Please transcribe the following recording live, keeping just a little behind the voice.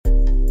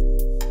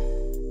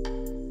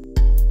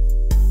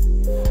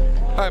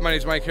Hi, my name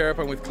is Mike Harrop.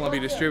 I'm with Columbia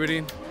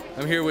Distributing.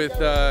 I'm here with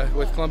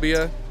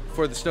Columbia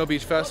for the Snow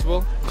Beach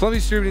Festival. Columbia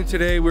Distributing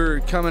today, we're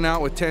coming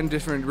out with 10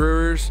 different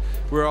brewers.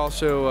 We're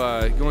also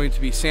going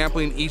to be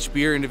sampling each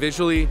beer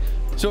individually.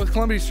 So with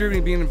Columbia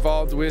Distributing being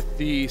involved with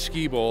the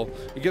Ski Bowl,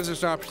 it gives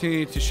us an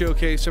opportunity to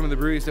showcase some of the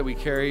breweries that we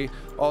carry,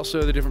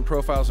 also the different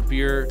profiles of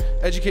beer,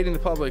 educating the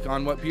public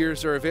on what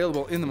beers are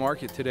available in the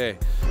market today.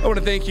 I want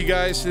to thank you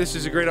guys. This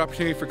is a great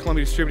opportunity for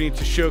Columbia Distributing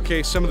to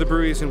showcase some of the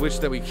breweries in which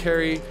that we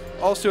carry.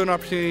 Also an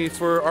opportunity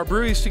for our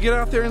breweries to get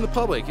out there in the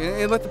public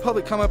and let the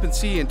public come up and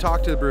see and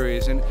talk to the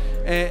breweries. And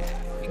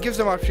it gives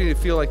them an opportunity to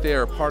feel like they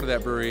are a part of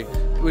that brewery,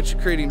 which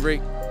is creating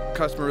great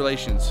customer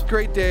relations.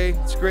 Great day,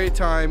 it's a great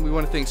time. We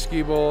want to thank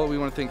Skibowl, we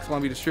want to thank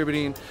Columbia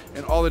Distributing,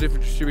 and all the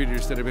different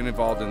distributors that have been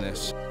involved in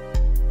this.